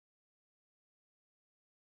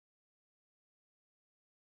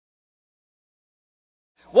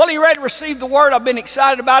Well, are you ready to receive the word? I've been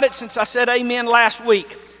excited about it since I said amen last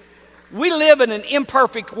week. We live in an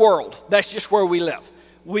imperfect world. That's just where we live.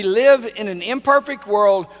 We live in an imperfect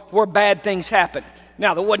world where bad things happen.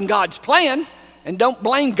 Now, that wasn't God's plan, and don't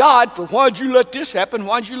blame God for why'd you let this happen,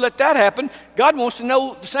 why'd you let that happen. God wants to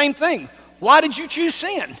know the same thing. Why did you choose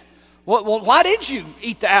sin? Why did you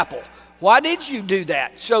eat the apple? Why did you do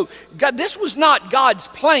that? So God, this was not God's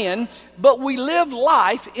plan, but we live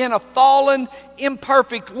life in a fallen,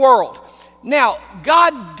 imperfect world. Now,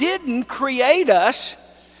 God didn't create us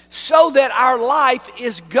so that our life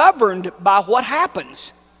is governed by what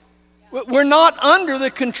happens. We're not under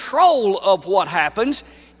the control of what happens.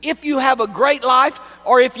 If you have a great life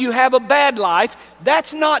or if you have a bad life,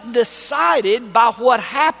 that's not decided by what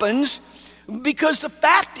happens, because the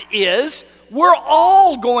fact is, we're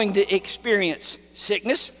all going to experience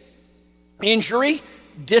sickness, injury,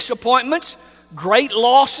 disappointments, great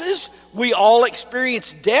losses. We all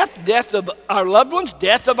experience death of our loved ones,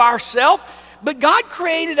 death of ourselves. But God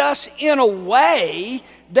created us in a way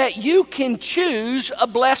that you can choose a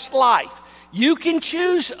blessed life. You can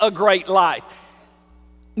choose a great life.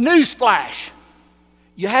 Newsflash,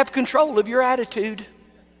 you have control of your attitude.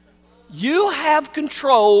 You have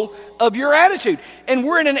control of your attitude. And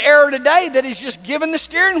we're in an era today that is just giving the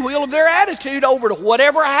steering wheel of their attitude over to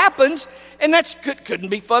whatever happens, and that couldn't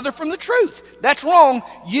be further from the truth. That's wrong.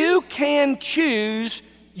 You can choose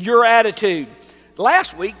your attitude.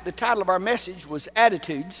 Last week, the title of our message was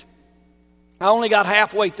Attitudes. I only got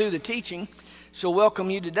halfway through the teaching, so welcome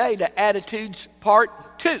you today to Attitudes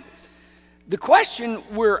Part 2. The question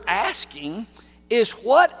we're asking is,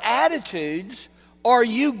 what attitudes are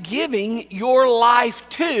you giving your life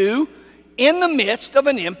to in the midst of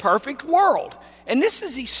an imperfect world? And this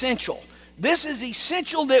is essential. This is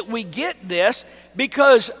essential that we get this,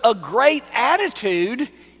 because a great attitude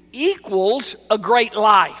equals a great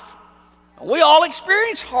life. We all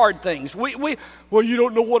experience hard things. Well, you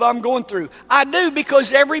don't know what I'm going through. I do,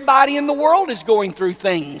 because everybody in the world is going through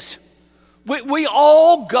things. We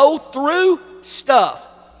all go through stuff.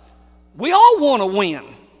 We all want to win.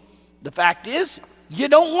 The fact is, you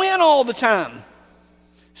don't win all the time.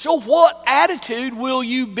 So what attitude will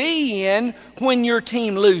you be in when your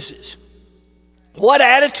team loses? What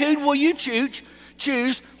attitude will you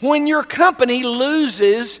choose when your company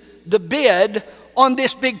loses the bid on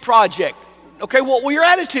this big project? Okay, what will your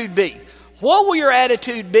attitude be? What will your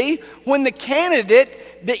attitude be when the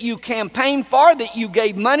candidate that you campaigned for, that you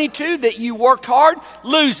gave money to, that you worked hard,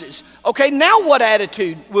 loses? Okay, now what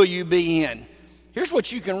attitude will you be in? Here's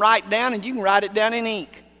what you can write down, and you can write it down in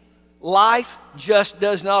ink. Life just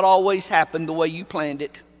does not always happen the way you planned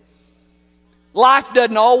it. Life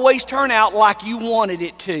doesn't always turn out like you wanted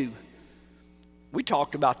it to. We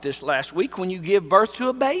talked about this last week when you give birth to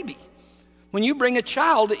a baby. When you bring a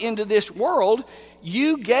child into this world,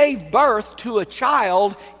 you gave birth to a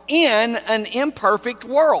child in an imperfect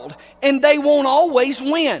world, and they won't always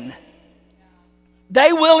win.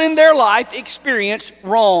 They will in their life experience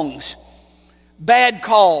wrongs, bad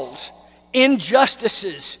calls,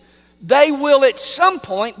 injustices. They will at some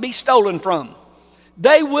point be stolen from.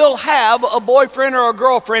 They will have a boyfriend or a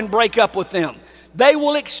girlfriend break up with them. They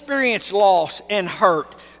will experience loss and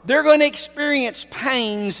hurt. They're going to experience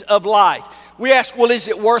pains of life. We ask, well, is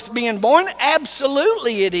it worth being born?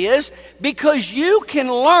 Absolutely it is, because you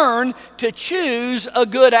can learn to choose a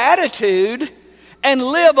good attitude and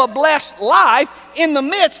live a blessed life in the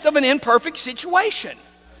midst of an imperfect situation.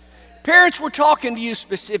 Parents, we're talking to you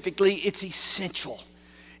specifically. It's essential,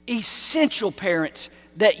 parents,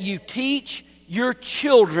 that you teach your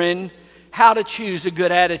children how to choose a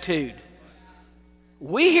good attitude.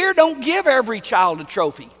 We here don't give every child a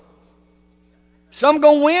trophy. Some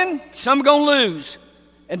gonna win, some gonna lose,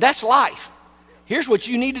 and that's life. Here's what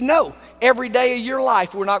you need to know. Every day of your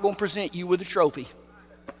life, we're not gonna present you with a trophy.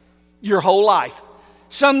 Your whole life.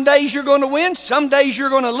 Some days you're going to win, some days you're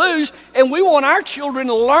going to lose, and we want our children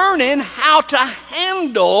learning how to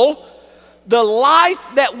handle the life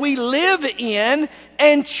that we live in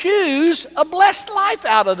and choose a blessed life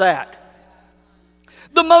out of that.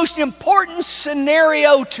 The most important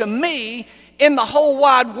scenario to me in the whole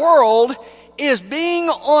wide world is being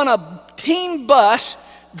on a teen bus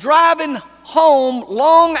driving home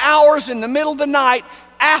long hours in the middle of the night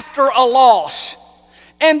after a loss.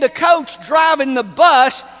 And the coach driving the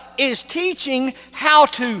bus is teaching how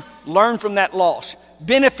to learn from that loss,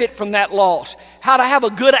 benefit from that loss, how to have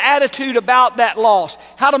a good attitude about that loss,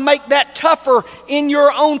 how to make that tougher in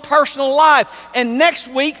your own personal life. And next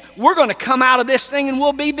week, we're going to come out of this thing and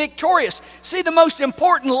we'll be victorious. See, the most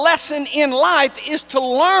important lesson in life is to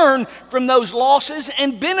learn from those losses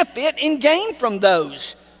and benefit and gain from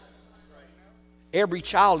those. every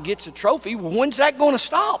child gets a trophy. Well, when's that going to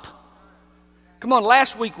stop? Come on,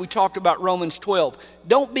 last week we talked about Romans 12.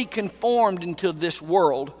 Don't be conformed into this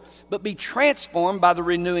world, but be transformed by the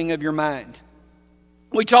renewing of your mind.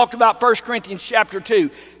 We talked about 1 Corinthians chapter 2.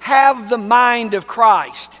 Have the mind of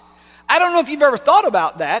Christ. I don't know if you've ever thought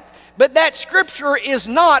about that, but that scripture is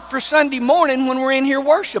not for Sunday morning when we're in here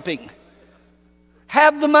worshiping.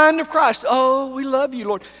 Have the mind of Christ. Oh, we love you,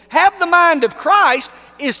 Lord. Have the mind of Christ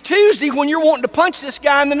is Tuesday when you're wanting to punch this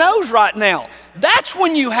guy in the nose right now. That's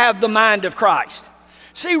when you have the mind of Christ.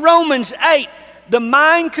 See, Romans 8, the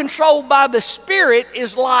mind controlled by the Spirit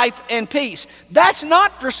is life and peace. That's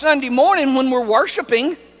not for Sunday morning when we're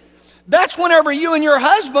worshiping. That's whenever you and your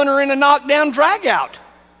husband are in a knockdown drag out.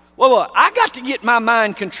 Well, I got to get my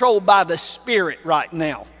mind controlled by the Spirit right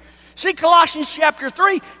now. See, Colossians chapter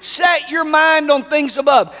 3, set your mind on things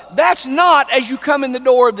above. That's not as you come in the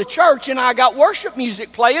door of the church and I got worship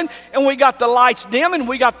music playing and we got the lights dim and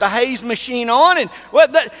we got the haze machine on. And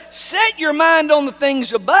set your mind on the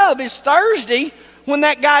things above is Thursday when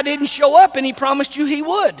that guy didn't show up and he promised you he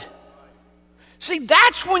would. See,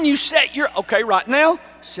 that's when you set your, okay, right now,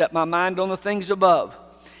 set my mind on the things above.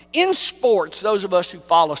 In sports, those of us who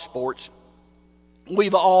follow sports,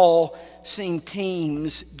 we've all seen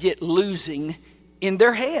teams get losing in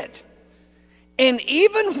their head. And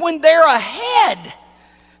even when they're ahead,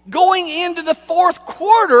 going into the fourth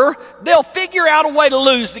quarter, they'll figure out a way to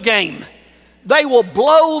lose the game. They will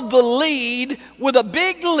blow the lead with a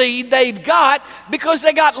big lead they've got because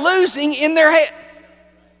they got losing in their head.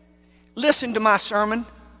 Listen to my sermon.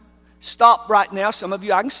 Stop right now. Some of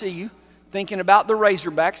you, I can see you thinking about the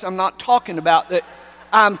Razorbacks. I'm not talking about that.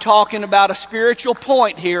 I'm talking about a spiritual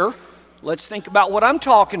point here. Let's think about what I'm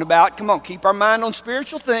talking about. Come on, keep our mind on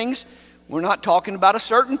spiritual things. We're not talking about a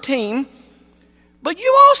certain team. But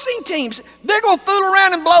you all seen teams. They're going to fool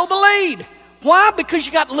around and blow the lead. Why? Because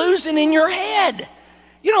you got losing in your head.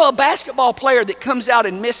 You know, a basketball player that comes out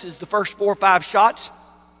and misses the first 4 or 5 shots,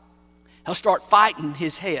 he'll start fighting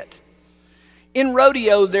his head. In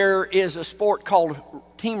rodeo, there is a sport called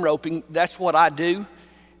team roping. That's what I do.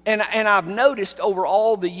 And I've noticed over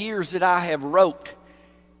all the years that I have roped,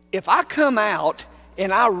 if I come out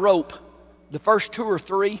and I rope the first 2 or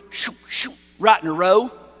 3, shoot, shoot, right in a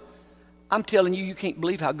row, I'm telling you, you can't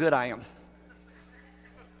believe how good I am.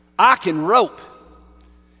 I can rope.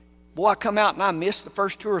 Boy, I come out and I miss the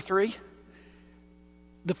first 2 or 3.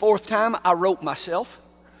 The 4th time, I rope myself.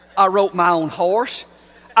 I rope my own horse.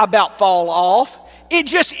 I about fall off. It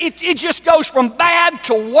just goes from bad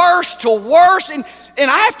to worse, and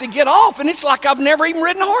I have to get off, and it's like I've never even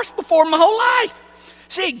ridden a horse before in my whole life.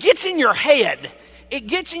 See, it gets in your head. It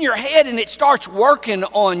gets in your head, and it starts working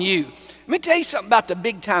on you. Let me tell you something about the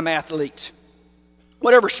big-time athletes.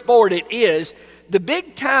 Whatever sport it is, the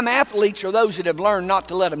big-time athletes are those that have learned not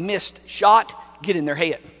to let a missed shot get in their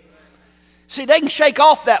head. See, they can shake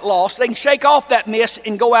off that loss, they can shake off that miss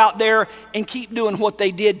and go out there and keep doing what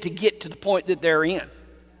they did to get to the point that they're in.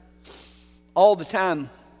 All the time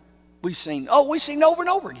we've seen over and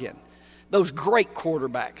over again, those great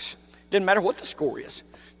quarterbacks. Doesn't matter what the score is.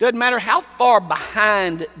 Doesn't matter how far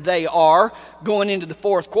behind they are going into the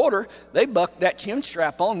fourth quarter, they buck that chin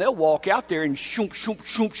strap on, they'll walk out there and shoot, shoot,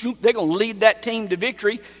 shoot, shoot. They're going to lead that team to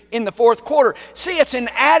victory in the fourth quarter. See, it's an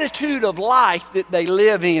attitude of life that they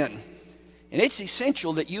live in. And it's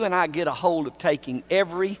essential that you and I get a hold of taking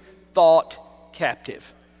every thought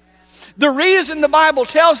captive. The reason the Bible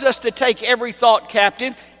tells us to take every thought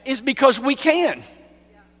captive is because we can.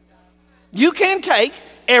 You can take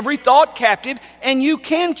every thought captive and you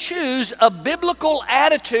can choose a biblical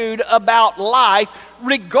attitude about life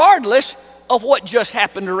regardless of what just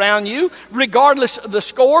happened around you, regardless of the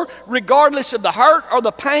score, regardless of the hurt or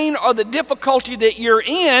the pain or the difficulty that you're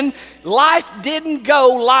in. Life didn't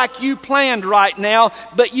go like you planned right now,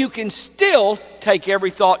 but you can still take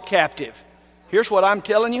every thought captive. Here's what I'm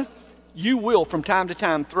telling you. You will from time to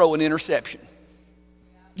time throw an interception.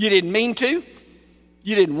 You didn't mean to.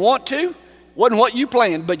 You didn't want to. Wasn't what you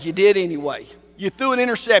planned, but you did anyway. You threw an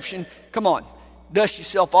interception. Come on, dust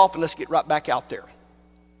yourself off and let's get right back out there.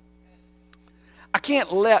 I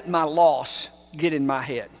can't let my loss get in my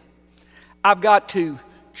head. I've got to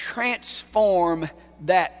transform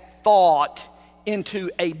that thought into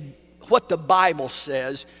what the Bible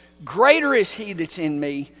says. Greater is he that's in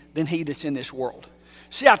me than he that's in this world.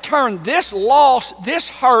 See, I turned this loss, this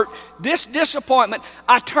hurt, this disappointment,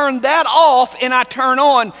 I turned that off and I turn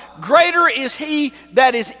on. Greater is he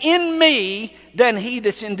that is in me than he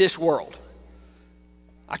that's in this world.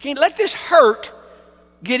 I can't let this hurt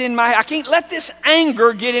I can't let this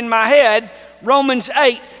anger get in my head. Romans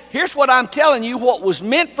 8, here's what I'm telling you, what was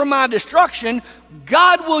meant for my destruction,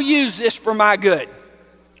 God will use this for my good.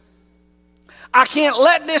 I can't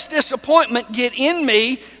let this disappointment get in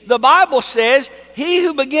me. The Bible says, he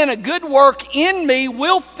who began a good work in me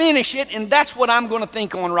will finish it, and that's what I'm going to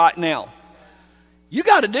think on right now. You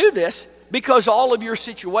got to do this because all of your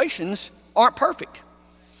situations aren't perfect.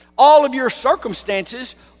 All of your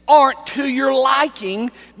circumstances aren't to your liking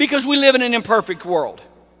because we live in an imperfect world.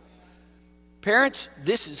 Parents,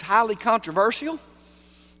 this is highly controversial,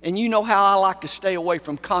 and you know how I like to stay away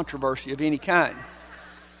from controversy of any kind.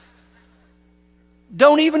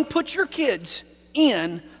 Don't even put your kids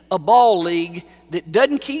in a ball league that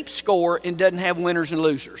doesn't keep score and doesn't have winners and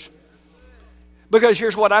losers. Because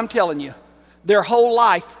here's what I'm telling you. Their whole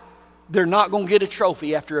life, they're not going to get a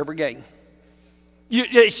trophy after every game.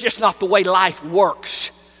 It's just not the way life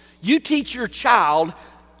works. You teach your child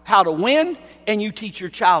how to win, and you teach your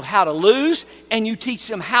child how to lose, and you teach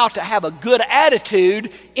them how to have a good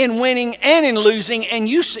attitude in winning and in losing, and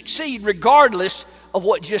you succeed regardless of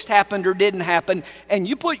what just happened or didn't happen. And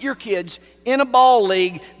you put your kids in a ball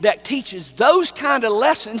league that teaches those kind of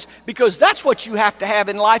lessons, because that's what you have to have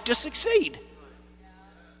in life to succeed.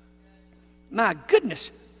 My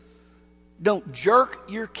goodness. Don't jerk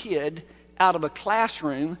your kid out of a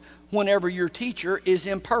classroom whenever your teacher is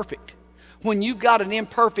imperfect. When you've got an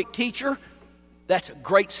imperfect teacher, that's a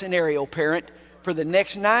great scenario, parent. For the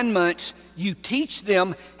next 9 months, you teach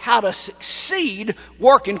them how to succeed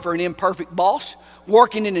working for an imperfect boss,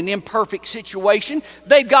 working in an imperfect situation.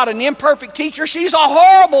 They've got an imperfect teacher. She's a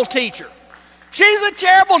horrible teacher. She's a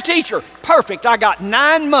terrible teacher. Perfect. I got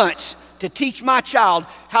 9 months to teach my child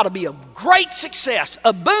how to be a great success,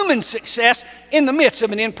 a booming success in the midst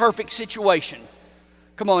of an imperfect situation.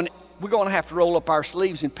 Come on, we're going to have to roll up our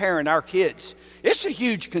sleeves and parent our kids. It's a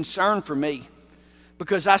huge concern for me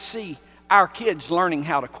because I see our kids learning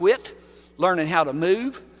how to quit, learning how to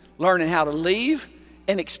move, learning how to leave,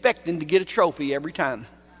 and expecting to get a trophy every time.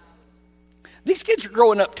 These kids are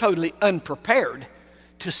growing up totally unprepared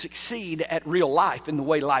to succeed at real life and the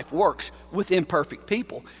way life works with imperfect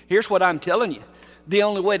people. Here's what I'm telling you. The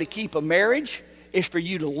only way to keep a marriage is for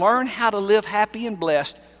you to learn how to live happy and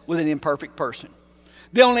blessed with an imperfect person.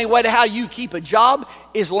 The only way to how you keep a job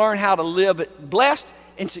is learn how to live blessed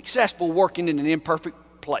and successful working in an imperfect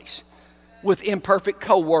place with imperfect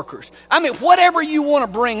co-workers. I mean, whatever you want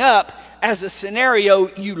to bring up as a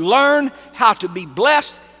scenario, you learn how to be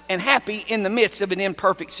blessed and happy in the midst of an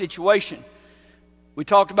imperfect situation. We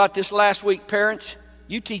talked about this last week, parents.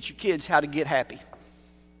 You teach your kids how to get happy.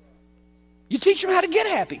 You teach them how to get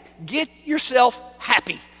happy. Get yourself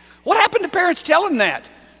happy. What happened to parents telling that?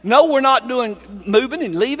 No, we're not doing moving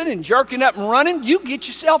and leaving and jerking up and running. You get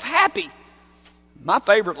yourself happy. My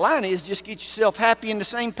favorite line is just get yourself happy in the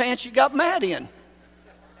same pants you got mad in.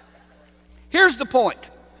 Here's the point.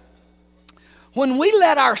 When we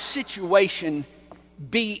let our situation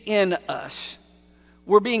be in us,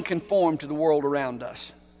 we're being conformed to the world around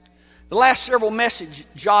us. The last several messages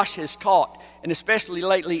Josh has taught, and especially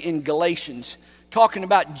lately in Galatians, talking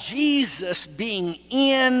about Jesus being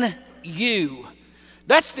in you.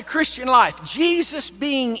 That's the Christian life. Jesus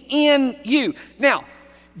being in you. Now,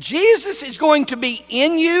 Jesus is going to be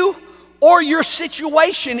in you, or your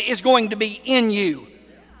situation is going to be in you.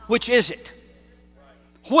 Which is it?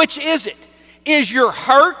 Which is it? Is your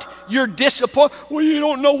hurt, your disappointment? Well, you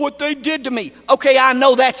don't know what they did to me. Okay, I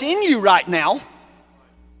know that's in you right now.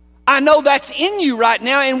 I know that's in you right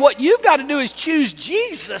now, and what you've got to do is choose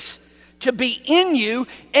Jesus to be in you,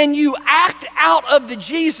 and you act out of the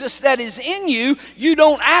Jesus that is in you. You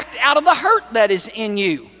don't act out of the hurt that is in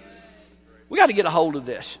you. We got to get a hold of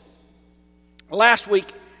this. Last week,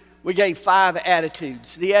 we gave 5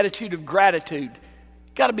 attitudes. The attitude of gratitude.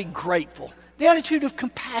 Got to be grateful. The attitude of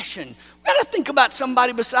compassion. We got to think about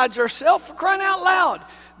somebody besides ourselves, for crying out loud.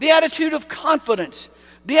 The attitude of confidence.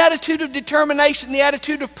 The attitude of determination. The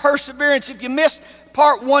attitude of perseverance. If you missed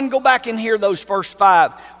part 1, go back and hear those first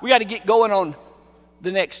 5. We got to get going on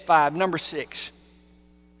the next 5. Number 6.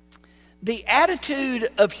 The attitude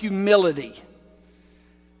of humility.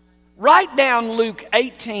 Write down Luke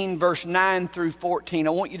 18, verse 9 through 14. I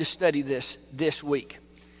want you to study this week.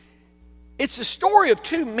 It's the story of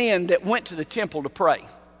 2 men that went to the temple to pray.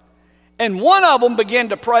 And one of them began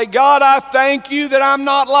to pray, God, I thank you that I'm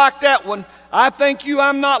not like that one. I thank you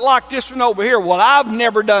I'm not like this one over here. Well, I've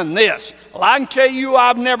never done this. Well, I can tell you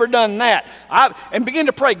I've never done that. And begin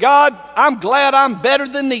to pray, God, I'm glad I'm better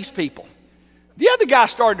than these people. The other guy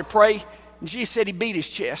started to pray, and Jesus said he beat his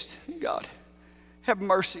chest. God, have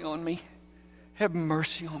mercy on me. Have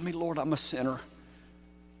mercy on me, Lord, I'm a sinner.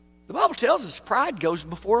 The Bible tells us pride goes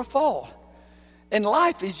before a fall. And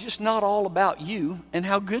life is just not all about you and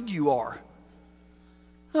how good you are.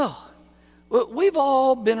 Oh, well, we've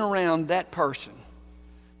all been around that person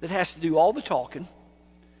that has to do all the talking,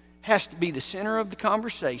 has to be the center of the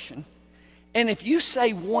conversation. And if you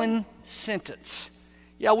say one sentence,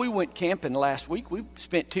 yeah, we went camping last week. We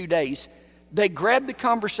spent 2 days. They grabbed the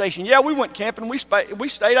conversation. Yeah, we went camping. We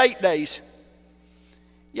stayed 8 days.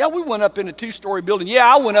 Yeah, we went up in a 2-story building.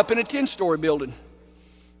 Yeah, I went up in a 10-story building.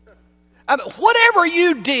 I mean, whatever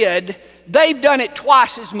you did, they've done it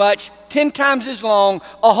twice as much, 10 times as long,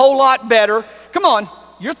 a whole lot better. Come on,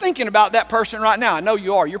 you're thinking about that person right now. I know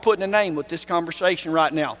you are. You're putting a name with this conversation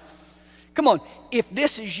right now. Come on, if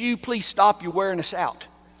this is you, please stop. You're wearing us out.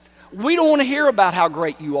 We don't want to hear about how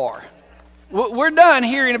great you are. We're done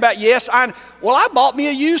hearing about, I bought me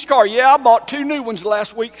a used car. Yeah, I bought 2 new ones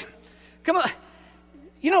last week. Come on.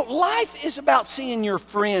 You know, life is about seeing your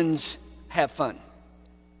friends have fun.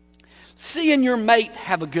 Seeing your mate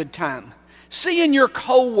have a good time. Seeing your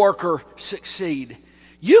coworker succeed.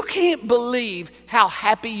 You can't believe how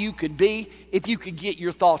happy you could be if you could get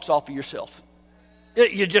your thoughts off of yourself.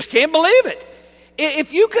 You just can't believe it.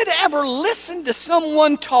 If you could ever listen to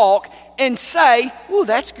someone talk and say, "Ooh,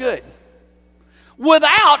 that's good,"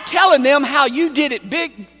 without telling them how you did it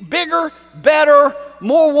bigger, better,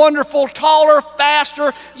 more wonderful, taller,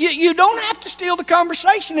 faster. You don't have to steal the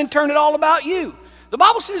conversation and turn it all about you. The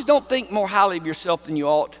Bible says don't think more highly of yourself than you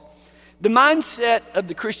ought. The mindset of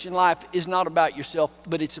the Christian life is not about yourself,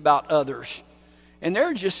 but it's about others. And there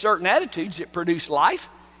are just certain attitudes that produce life,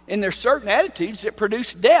 and there's certain attitudes that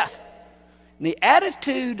produce death. And the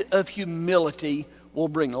attitude of humility will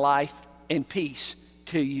bring life and peace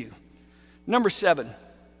to you. Number 7,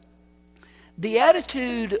 the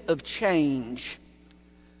attitude of change,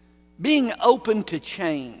 being open to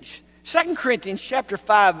change. 2 Corinthians chapter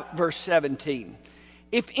 5, verse 17.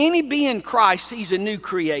 If any be in Christ, he's a new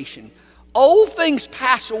creation. Old things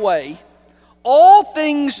pass away, all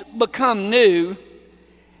things become new,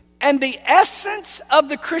 and the essence of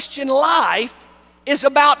the Christian life is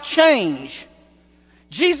about change.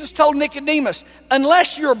 Jesus told Nicodemus,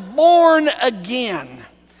 unless you're born again.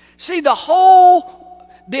 See, the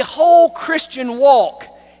whole Christian walk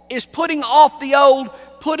is putting off the old,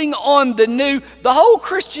 putting on the new. The whole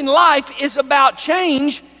Christian life is about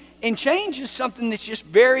change, and change is something that's just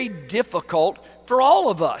very difficult for all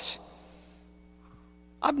of us.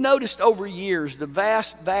 I've noticed over years the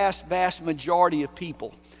vast majority of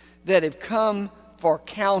people that have come for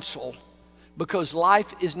counsel because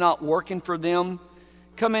life is not working for them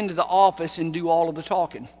come into the office and do all of the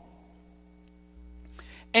talking.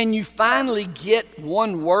 And you finally get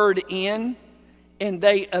one word in, and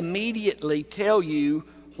they immediately tell you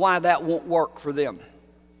why that won't work for them.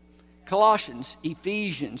 Colossians,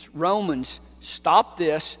 Ephesians, Romans, stop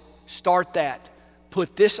this, start that.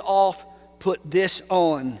 Put this off, put this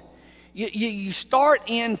on. You start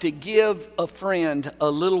in to give a friend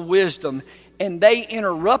a little wisdom, and they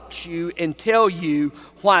interrupt you and tell you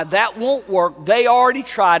why that won't work. They already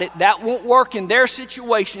tried it. That won't work in their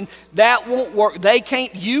situation. That won't work. They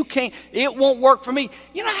can't, you can't, it won't work for me.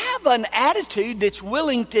 You know, have an attitude that's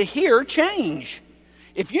willing to hear change.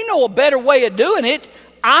 If you know a better way of doing it,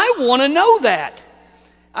 I want to know that.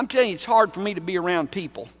 I'm telling you, it's hard for me to be around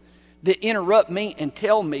people that interrupt me and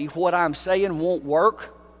tell me what I'm saying won't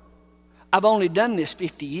work. I've only done this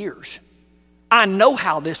 50 years. I know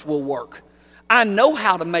how this will work. I know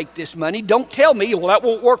how to make this money. Don't tell me, well, that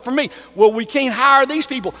won't work for me. Well, we can't hire these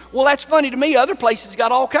people. Well, that's funny to me. Other places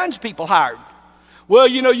got all kinds of people hired. Well,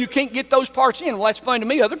 you know, you can't get those parts in. Well, that's funny to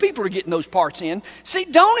me. Other people are getting those parts in. See,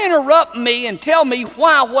 don't interrupt me and tell me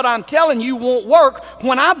why what I'm telling you won't work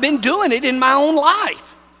when I've been doing it in my own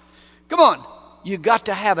life. Come on. You got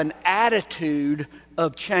to have an attitude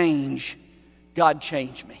of change. God,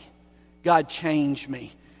 change me. God, change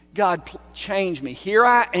me. God, change me. Here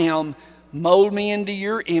I am. Mold me into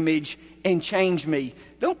your image and change me.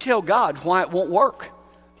 Don't tell God why it won't work,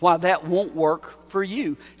 why that won't work for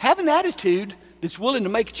you. Have an attitude that's willing to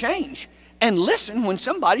make a change and listen when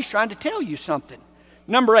somebody's trying to tell you something.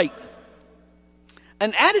 Number 8,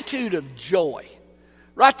 an attitude of joy.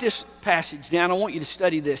 Write this passage down. I want you to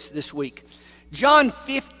study this week. John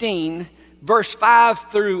 15, verse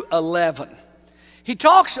 5 through 11. He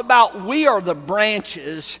talks about we are the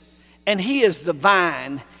branches and he is the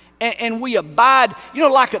vine. And we abide, you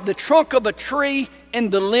know, like the trunk of a tree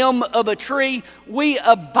and the limb of a tree. We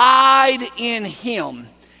abide in him.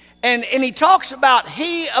 And he talks about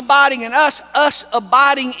he abiding in us, us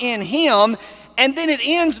abiding in him. And then it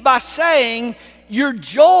ends by saying, your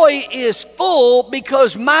joy is full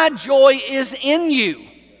because my joy is in you.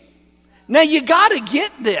 Now you got to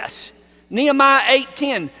get this. Nehemiah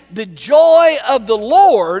 8:10, the joy of the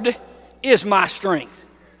Lord is my strength.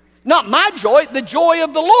 Not my joy, the joy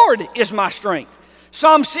of the Lord is my strength.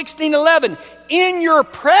 Psalm 16:11, in your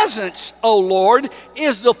presence, O Lord,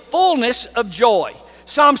 is the fullness of joy.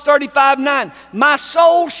 Psalms 35:9, my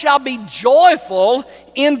soul shall be joyful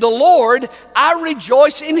in the Lord. I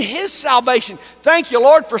rejoice in his salvation. Thank you,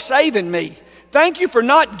 Lord, for saving me. Thank you for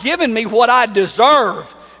not giving me what I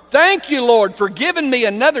deserve. Thank you, Lord, for giving me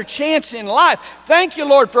another chance in life. Thank you,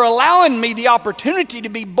 Lord, for allowing me the opportunity to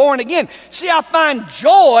be born again. See, I find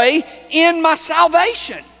joy in my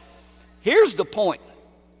salvation. Here's the point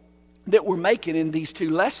that we're making in these two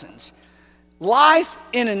lessons. Life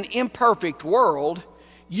in an imperfect world,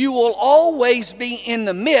 you will always be in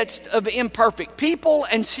the midst of imperfect people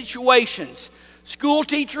and situations. School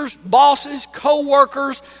teachers, bosses,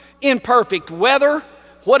 co-workers, imperfect weather.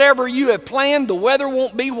 Whatever you have planned, the weather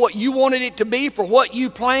won't be what you wanted it to be for what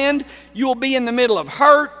you planned. You will be in the middle of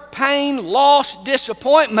hurt, pain, loss,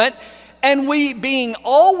 disappointment, and we being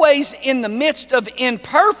always in the midst of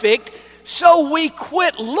imperfect, so we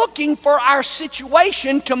quit looking for our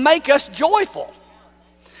situation to make us joyful.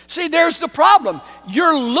 See, there's the problem.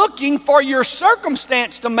 You're looking for your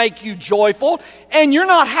circumstance to make you joyful, and you're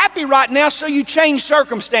not happy right now, so you change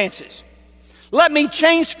circumstances. Let me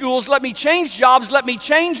change schools, let me change jobs, let me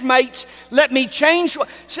change mates, let me change.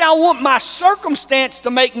 See, I want my circumstance to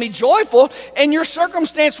make me joyful, and your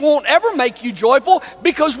circumstance won't ever make you joyful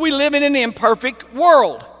because we live in an imperfect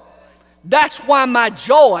world. That's why my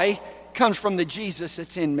joy comes from the Jesus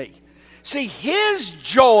that's in me. See, his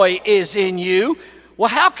joy is in you. Well,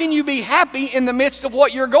 how can you be happy in the midst of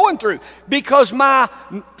what you're going through? Because my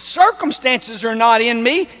circumstances are not in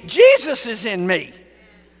me, Jesus is in me.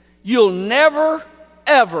 You'll never,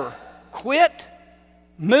 ever quit,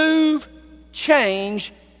 move,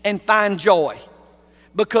 change, and find joy,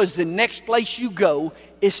 because the next place you go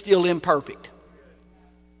is still imperfect.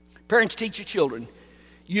 Parents, teach your children,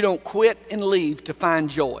 you don't quit and leave to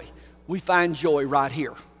find joy. We find joy right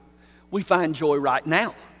here. We find joy right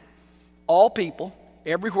now. All people,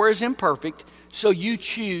 everywhere is imperfect, so you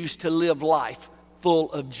choose to live life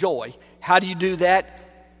full of joy. How do you do that?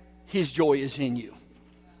 His joy is in you.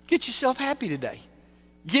 Get yourself happy today.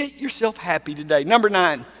 Get yourself happy today. Number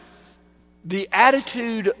 9, the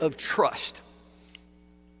attitude of trust.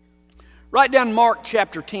 Write down Mark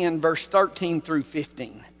chapter 10, verse 13 through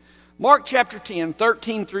 15. Mark chapter 10,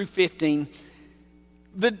 13 through 15.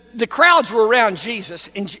 The crowds were around Jesus,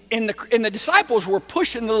 and the disciples were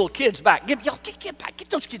pushing the little kids back. Get back, get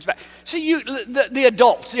those kids back. See, the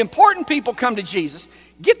adults, the important people come to Jesus.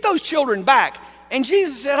 Get those children back. And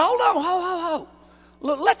Jesus said, hold on, ho.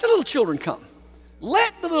 Let the little children come.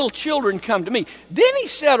 Let the little children come to me. Then he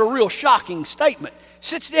said a real shocking statement.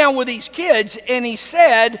 Sits down with these kids, and he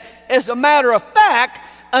said, as a matter of fact,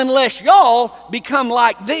 unless y'all become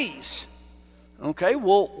like these. Okay,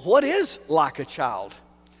 well, what is like a child?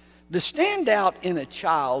 The standout in a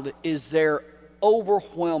child is their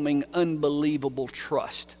overwhelming, unbelievable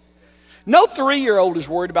trust. No 3-year-old is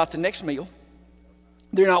worried about the next meal.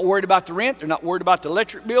 They're not worried about the rent. They're not worried about the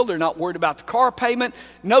electric bill. They're not worried about the car payment.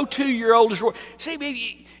 No 2-year-old is worried. See,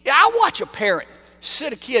 baby, I watch a parent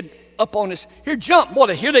sit a kid up on this. Here, jump.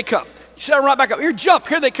 Boy, here they come. You set them right back up. Here, jump.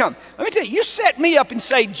 Here they come. Let me tell you, you set me up and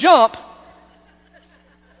say, jump,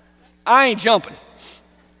 I ain't jumping.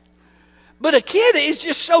 But a kid is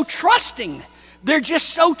just so trusting. They're just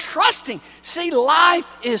so trusting. See,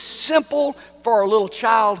 life is simple for a little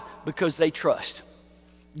child because they trust.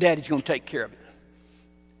 Daddy's going to take care of it.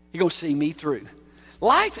 You're going to see me through.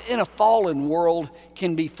 Life in a fallen world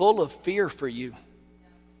can be full of fear for you.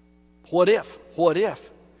 What if? What if?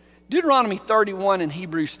 Deuteronomy 31 and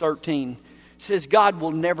Hebrews 13 says God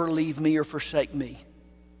will never leave me or forsake me.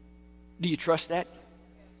 Do you trust that?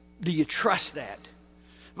 Do you trust that?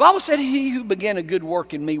 The Bible said he who began a good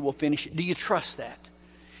work in me will finish it. Do you trust that?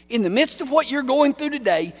 In the midst of what you're going through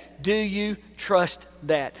today, do you trust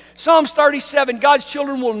that? Psalms 37, God's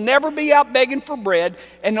children will never be out begging for bread,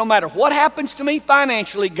 and no matter what happens to me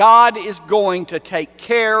financially, God is going to take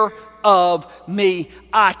care of me.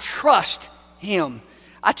 I trust him.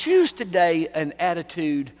 I choose today an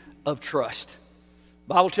attitude of trust.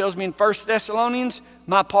 The Bible tells me in 1 Thessalonians,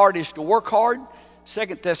 my part is to work hard. 2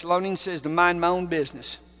 Thessalonians says to mind my own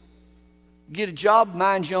business. Get a job,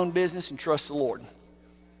 mind your own business, and trust the Lord.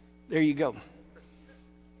 There you go.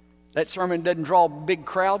 That sermon doesn't draw big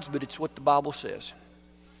crowds, but it's what the Bible says.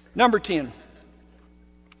 Number 10,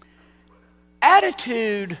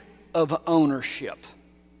 attitude of ownership.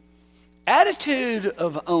 Attitude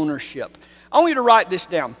of ownership. I want you to write this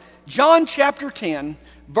down. John chapter 10,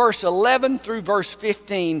 verse 11 through verse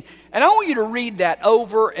 15. And I want you to read that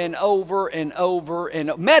over and over and over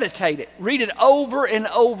and meditate it. Read it over and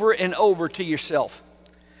over and over to yourself.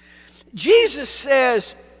 Jesus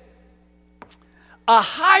says, a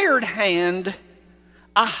hired hand,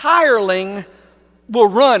 a hireling, will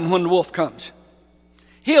run when the wolf comes.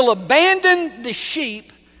 He'll abandon the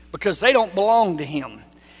sheep because they don't belong to him.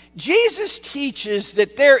 Jesus teaches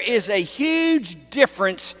that there is a huge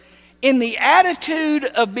difference in the attitude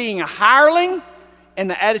of being a hireling and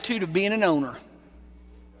the attitude of being an owner.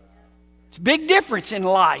 It's a big difference in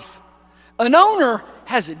life. An owner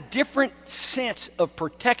has a different sense of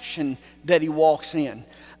protection that he walks in.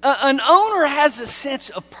 An owner has a sense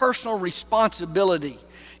of personal responsibility.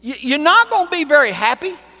 You're not going to be very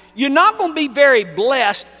happy. You're not going to be very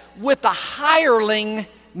blessed with a hireling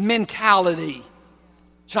mentality.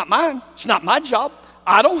 It's not mine. It's not my job.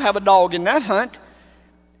 I don't have a dog in that hunt.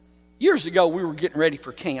 Years ago, we were getting ready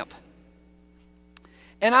for camp.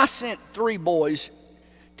 And I sent 3 boys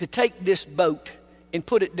to take this boat and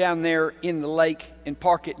put it down there in the lake and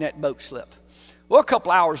park it in that boat slip. Well, a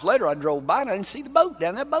couple hours later, I drove by and I didn't see the boat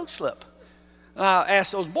down that boat slip. And I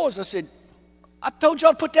asked those boys, I said, I told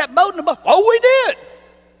y'all to put that boat in the boat. Oh, we did.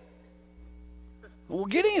 Well,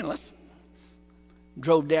 get in. Let's.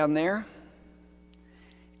 Drove down there.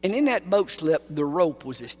 And in that boat slip, the rope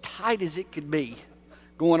was as tight as it could be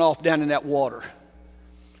going off down in that water.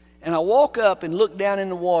 And I walk up and look down in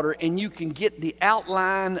the water, and you can get the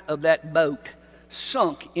outline of that boat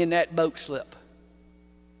sunk in that boat slip.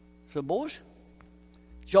 So, boys,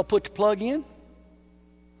 did y'all put the plug in?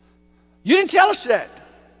 You didn't tell us that.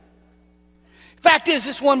 Fact is,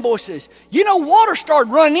 this one boy says, you know, water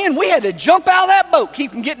started running in. We had to jump out of that boat,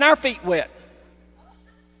 keep from getting our feet wet.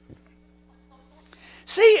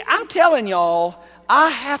 See, I'm telling y'all, I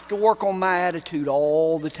have to work on my attitude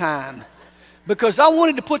all the time because I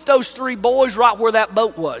wanted to put those 3 boys right where that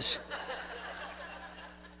boat was.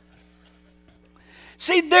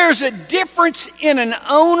 See, there's a difference in an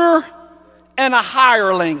owner and a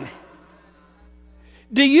hireling.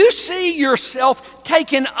 Do you see yourself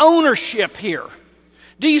taking ownership here?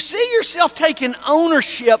 Do you see yourself taking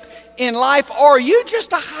ownership in life, or are you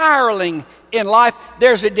just a hireling in life?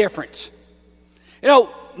 There's a difference. You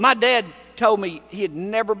know, my dad told me he'd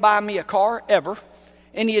never buy me a car, ever,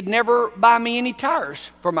 and he'd never buy me any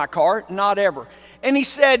tires for my car, not ever. And he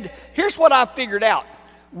said, here's what I figured out.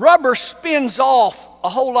 Rubber spins off a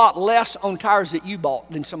whole lot less on tires that you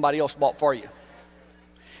bought than somebody else bought for you.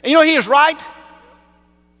 And you know, he is right.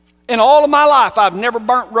 In all of my life, I've never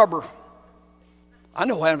burnt rubber. I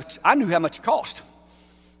knew how much it cost.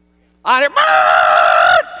 I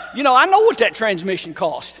know what that transmission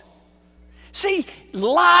cost. See,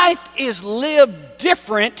 life is lived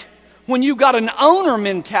different when you got an owner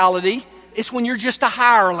mentality. It's when you're just a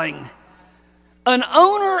hireling. An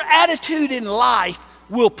owner attitude in life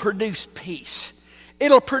will produce peace.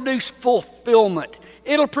 It'll produce fulfillment.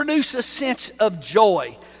 It'll produce a sense of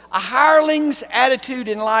joy. A hireling's attitude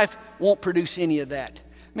in life won't produce any of that.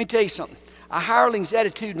 Let me tell you something. A hireling's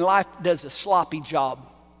attitude in life does a sloppy job.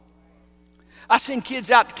 I send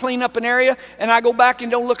kids out to clean up an area, and I go back and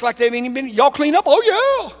don't look like they've even been. Y'all clean up? Oh,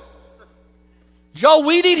 yeah. Did y'all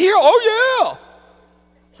weed eat here? Oh, yeah.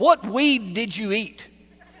 What weed did you eat?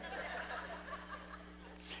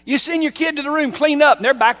 You send your kid to the room, clean up, and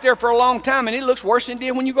they're back there for a long time, and it looks worse than it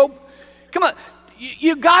did when you go. Come on.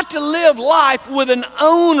 You got to live life with an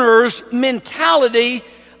owner's mentality.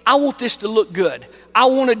 I want this to look good. I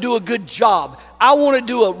want to do a good job. I want to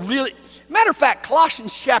do a really... Matter of fact,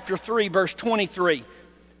 Colossians chapter 3, verse 23.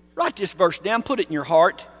 Write this verse down. Put it in your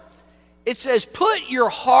heart. It says, put your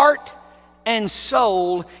heart and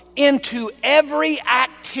soul into every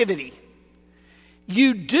activity.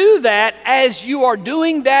 You do that as you are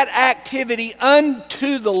doing that activity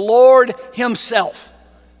unto the Lord Himself.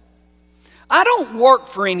 I don't work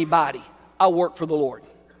for anybody. I work for the Lord.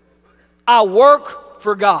 I work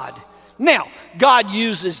for God. Now, God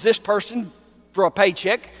uses this person for a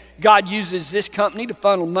paycheck. God uses this company to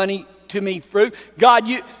funnel money to me through.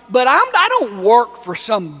 But I don't work for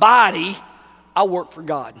somebody. I work for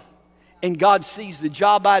God. And God sees the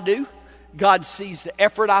job I do. God sees the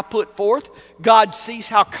effort I put forth. God sees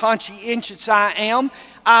how conscientious I am.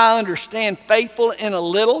 I understand faithful in a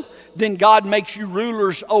little. Then God makes you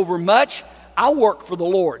rulers over much. I work for the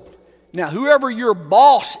Lord. Now, whoever your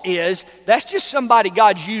boss is, that's just somebody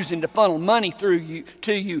God's using to funnel money to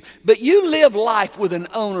you. But you live life with an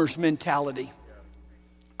owner's mentality.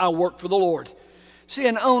 I work for the Lord. See,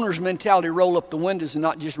 an owner's mentality, roll up the windows and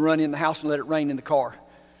not just run in the house and let it rain in the car.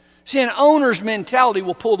 See, an owner's mentality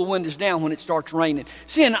will pull the windows down when it starts raining.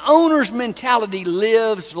 See, an owner's mentality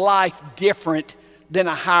lives life different than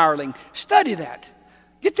a hireling. Study that.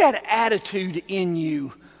 Get that attitude in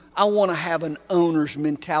you. I want to have an owner's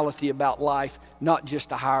mentality about life, not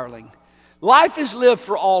just a hireling. Life is lived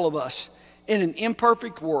for all of us in an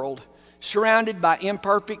imperfect world, surrounded by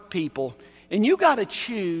imperfect people, and you got to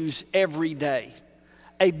choose every day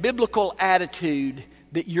a biblical attitude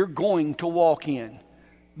that you're going to walk in.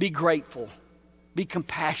 Be grateful, be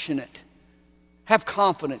compassionate, have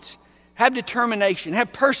confidence, have determination,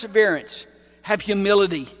 have perseverance, have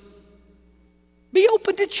humility. Be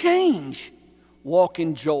open to change. Walk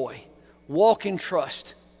in joy, walk in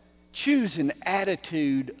trust. Choose an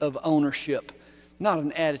attitude of ownership, not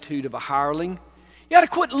an attitude of a hireling. You got to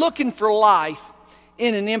quit looking for life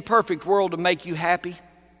in an imperfect world to make you happy,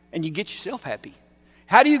 and you get yourself happy.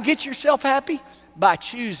 How do you get yourself happy? By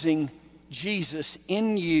choosing Jesus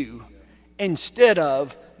in you instead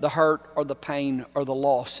of the hurt or the pain or the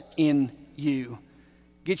loss in you.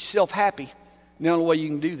 Get yourself happy. And the only way you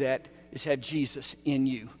can do that is have Jesus in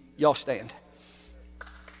you. Y'all stand.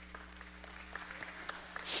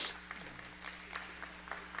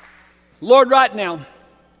 Lord, right now,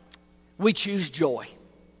 we choose joy.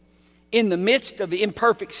 In the midst of the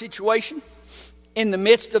imperfect situation, in the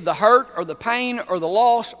midst of the hurt or the pain or the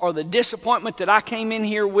loss or the disappointment that I came in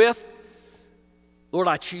here with, Lord,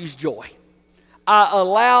 I choose joy. I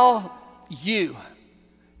allow you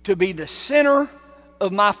to be the center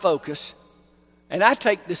of my focus, and I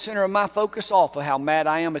take the center of my focus off of how mad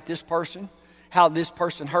I am at this person, how this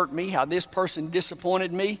person hurt me, how this person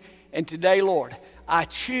disappointed me. And today, Lord, I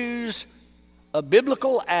choose a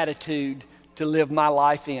biblical attitude to live my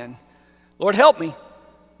life in. Lord, help me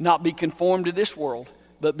not be conformed to this world,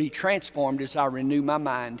 but be transformed as I renew my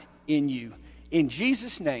mind in you. In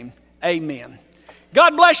Jesus' name, amen.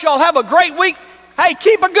 God bless y'all. Have a great week. Hey,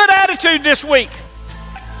 keep a good attitude this week.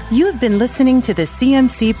 You have been listening to the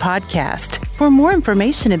CMC Podcast. For more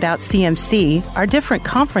information about CMC, our different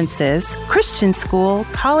conferences, Christian school,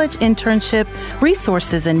 college internship,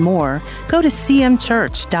 resources, and more, go to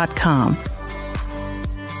cmchurch.com.